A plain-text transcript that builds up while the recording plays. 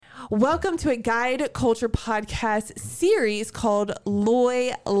Welcome to a Guide Culture podcast series called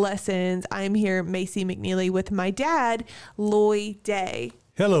Loy Lessons. I'm here, Macy McNeely, with my dad, Loy Day.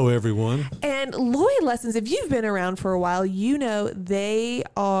 Hello, everyone. And Loy Lessons, if you've been around for a while, you know they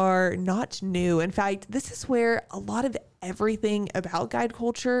are not new. In fact, this is where a lot of everything about guide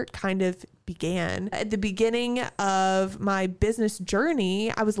culture kind of began. At the beginning of my business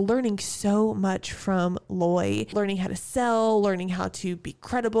journey, I was learning so much from Loy, learning how to sell, learning how to be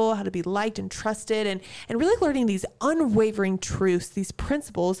credible, how to be liked and trusted, and really learning these unwavering truths, these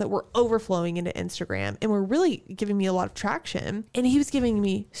principles that were overflowing into Instagram and were really giving me a lot of traction. And he was giving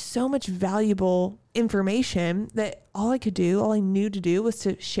me so much valuable information that all I knew to do was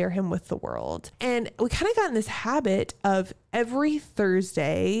to share him with the world. And we kind of got in this habit of every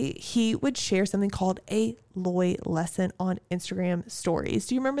Thursday, he would share something called a Loy lesson on Instagram stories.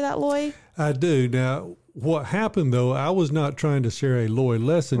 Do you remember that, Loy? I do. Now, what happened though, I was not trying to share a Loy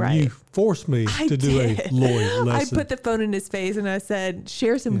lesson. Right. You forced me to do a Loy lesson. I put the phone in his face and I said,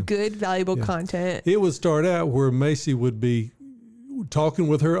 share some good, valuable content. It would start out where Macy would be talking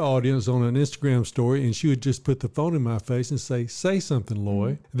with her audience on an Instagram story, and she would just put the phone in my face and say something,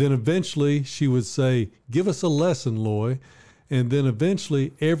 Loy. Then eventually she would say, give us a lesson, Loy. And then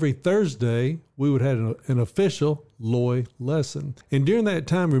eventually every Thursday we would have an official Loy lesson. And during that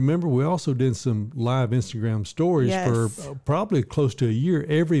time, remember, we also did some live Instagram stories for probably close to a year.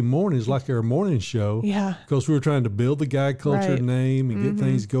 Every morning is like our morning show. Yeah. Because we were trying to build the guide culture name and get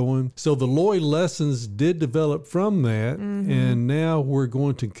things going. So the Loy lessons did develop from that. And now we're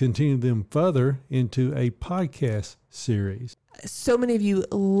going to continue them further into a podcast series. So many of you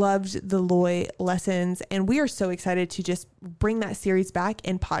loved the Loy lessons, and we are so excited to just bring that series back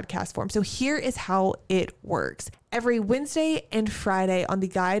in podcast form. So here is how it works. Every Wednesday and Friday on the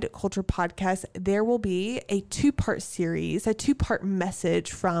Guide Culture podcast, there will be a two-part series, a two-part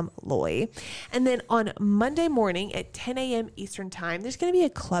message from Loy. And then on Monday morning at 10 a.m. Eastern time, there's going to be a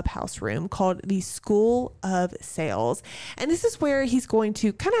clubhouse room called the School of Sales. And this is where he's going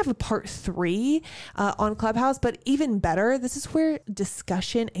to kind of have a part 3 on Clubhouse, but even better, this is where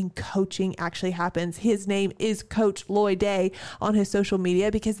discussion and coaching actually happens. His name is Coach Loy Day on his social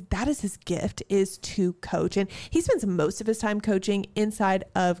media because that is his gift, is to coach. And he spends most of his time coaching inside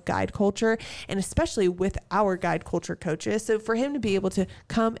of guide culture, and especially with our guide culture coaches. So for him to be able to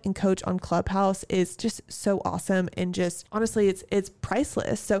come and coach on Clubhouse is just so awesome, and just honestly, it's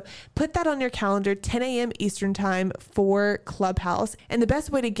priceless. So put that on your calendar, 10 a.m. Eastern time for Clubhouse. And the best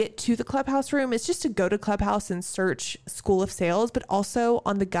way to get to the Clubhouse room is just to go to Clubhouse and search School of Sales, but also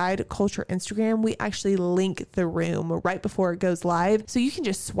on the Guide Culture Instagram, we actually link the room right before it goes live. So you can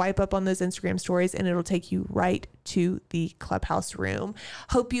just swipe up on those Instagram stories and it'll take you right to the Clubhouse room.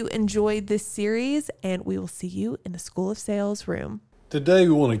 Hope you enjoyed this series, and we will see you in the School of Sales room. Today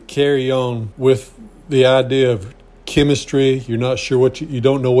we want to carry on with the idea of chemistry. You're not sure what you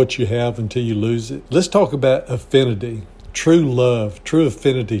don't know what you have until you lose it. Let's talk about affinity, true love, true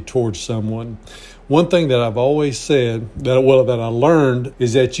affinity towards someone. One thing that I've always said that I learned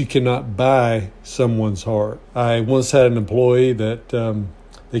is that you cannot buy someone's heart. I once had an employee that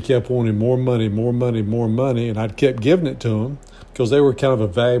they kept wanting more money, and I kept giving it to them because they were kind of a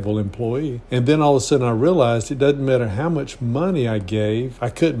valuable employee. And then all of a sudden I realized it doesn't matter how much money I gave, I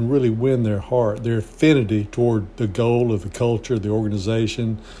couldn't really win their heart, their affinity toward the goal of the culture, the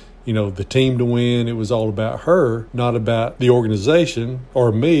organization, the team to win. It was all about her, not about the organization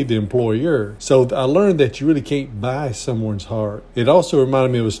or me, the employer. So I learned that you really can't buy someone's heart. It also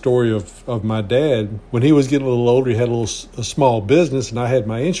reminded me of a story of my dad. When he was getting a little older, he had a small business, and I had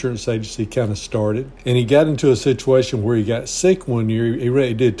my insurance agency kind of started. And he got into a situation where he got sick one year. He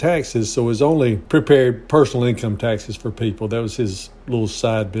really did taxes, so it was only prepared personal income taxes for people. That was his little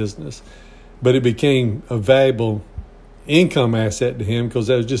side business. But it became a valuable income asset to him because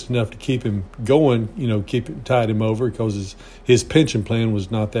that was just enough to keep him going, tide him over, because his pension plan was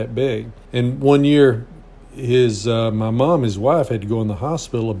not that big. And one year, my mom, his wife, had to go in the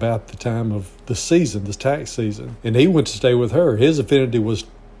hospital about the time of the season, this tax season, and he went to stay with her. His affinity was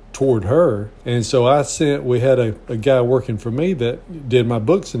toward her, and so we had a guy working for me that did my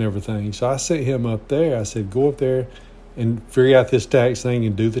books and everything. So I sent him up there. I said, go up there and figure out this tax thing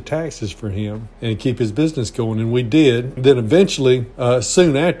and do the taxes for him and keep his business going. And we did. Then eventually, right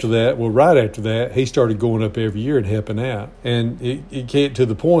after that, he started going up every year and helping out. And it came to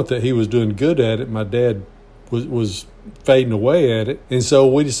the point that he was doing good at it. My dad was fading away at it. And so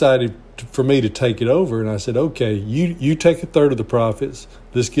we decided for me to take it over. And I said, okay, you take a third of the profits.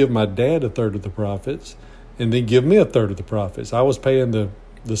 Let's give my dad a third of the profits, and then give me a third of the profits. I was paying the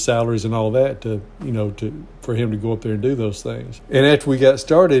the salaries and all that for him to go up there and do those things. And after we got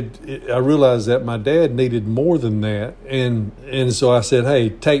started, I realized that my dad needed more than that. And so I said, hey,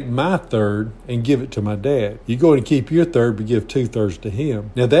 take my third and give it to my dad. You go and keep your third, but give 2/3 to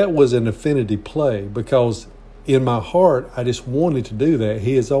him. Now that was an affinity play, because in my heart, I just wanted to do that.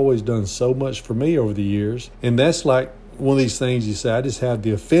 He has always done so much for me over the years. And that's like one of these things you say, I just have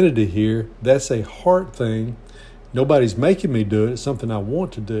the affinity here. That's a heart thing. Nobody's making me do it. It's something I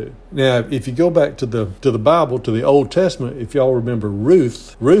want to do. Now, if you go back to the Bible, to the Old Testament, if y'all remember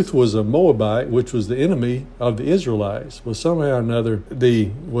Ruth was a Moabite, which was the enemy of the Israelites. Well, somehow or another,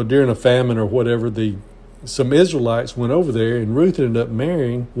 during a famine or whatever, some Israelites went over there, and Ruth ended up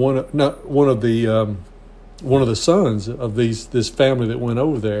marrying one of the sons of this family that went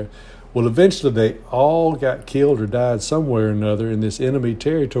over there. Well, eventually they all got killed or died somewhere or another in this enemy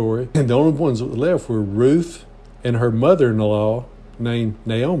territory, and the only ones that were left were Ruth and her mother-in-law named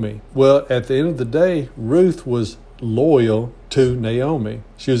Naomi. Well, at the end of the day, Ruth was loyal to Naomi.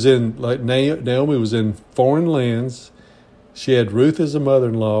 She was Naomi was in foreign lands. She had Ruth as a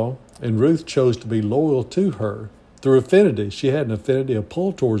mother-in-law, and Ruth chose to be loyal to her through affinity. She had an affinity, a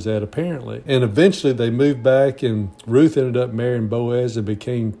pull towards that, apparently. And eventually they moved back, and Ruth ended up marrying Boaz and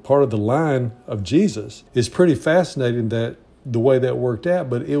became part of the line of Jesus. It's pretty fascinating that the way that worked out,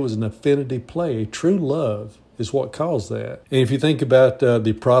 but it was an affinity play. A true love is what caused that. And if you think about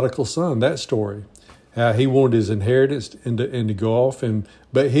the prodigal son, that story, how he wanted his inheritance and to go off,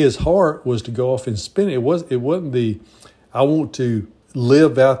 but his heart was to go off and spend it. It wasn't I want to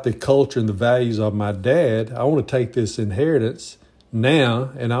live out the culture and the values of my dad. I want to take this inheritance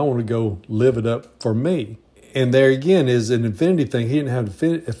now, and I want to go live it up for me. And there again is an affinity thing. He didn't have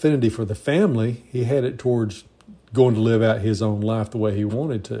affinity for the family. He had it towards going to live out his own life the way he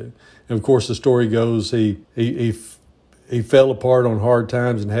wanted to. And of course, the story goes he fell apart on hard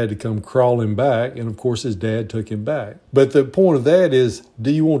times and had to come crawling back. And of course, his dad took him back. But the point of that is,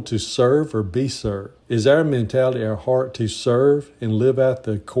 do you want to serve or be served? Is our mentality, our heart, to serve and live out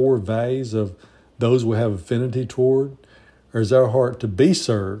the core values of those we have affinity toward? Or is our heart to be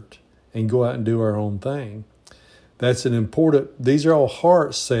served and go out and do our own thing? These are all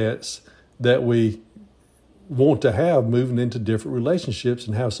heart sets that we want to have moving into different relationships,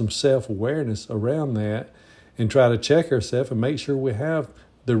 and have some self-awareness around that, and try to check ourselves and make sure we have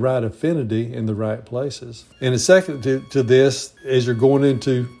the right affinity in the right places. And the second to this, as you're going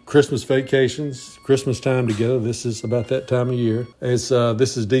into Christmas vacations, Christmas time together, this is about that time of year. This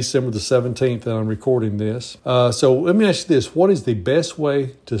is December the 17th that I'm recording this. So let me ask you this. What is the best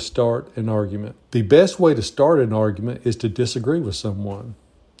way to start an argument? The best way to start an argument is to disagree with someone.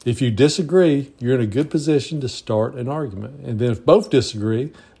 If you disagree, you're in a good position to start an argument. And then if both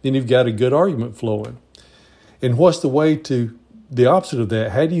disagree, then you've got a good argument flowing. And what's the opposite of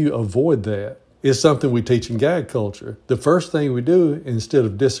that? How do you avoid that? It's something we teach in guide culture. The first thing we do, instead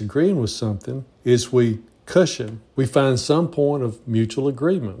of disagreeing with something, is we cushion. We find some point of mutual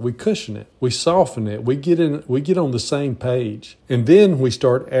agreement. We cushion it. We soften it. We get on the same page. And then we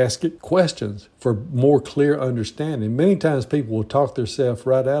start asking questions for more clear understanding. Many times people will talk themselves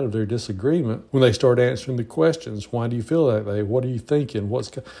right out of their disagreement when they start answering the questions. Why do you feel that way? What are you thinking?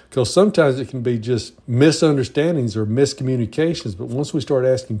 Because sometimes it can be just misunderstandings or miscommunications. But once we start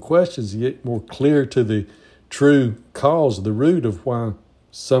asking questions, you get more clear to the true cause, the root of why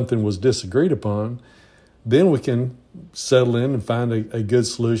something was disagreed upon. Then we can settle in and find a good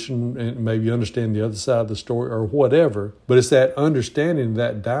solution and maybe understand the other side of the story or whatever. But it's that understanding,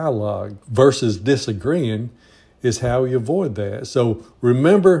 that dialogue versus disagreeing is how we avoid that. So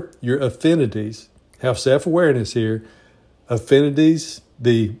remember your affinities. Have self-awareness here. Affinities,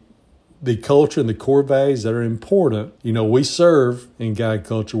 the culture and the core values that are important. We serve in guide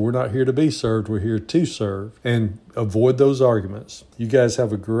culture. We're not here to be served. We're here to serve. And avoid those arguments. You guys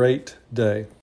have a great day.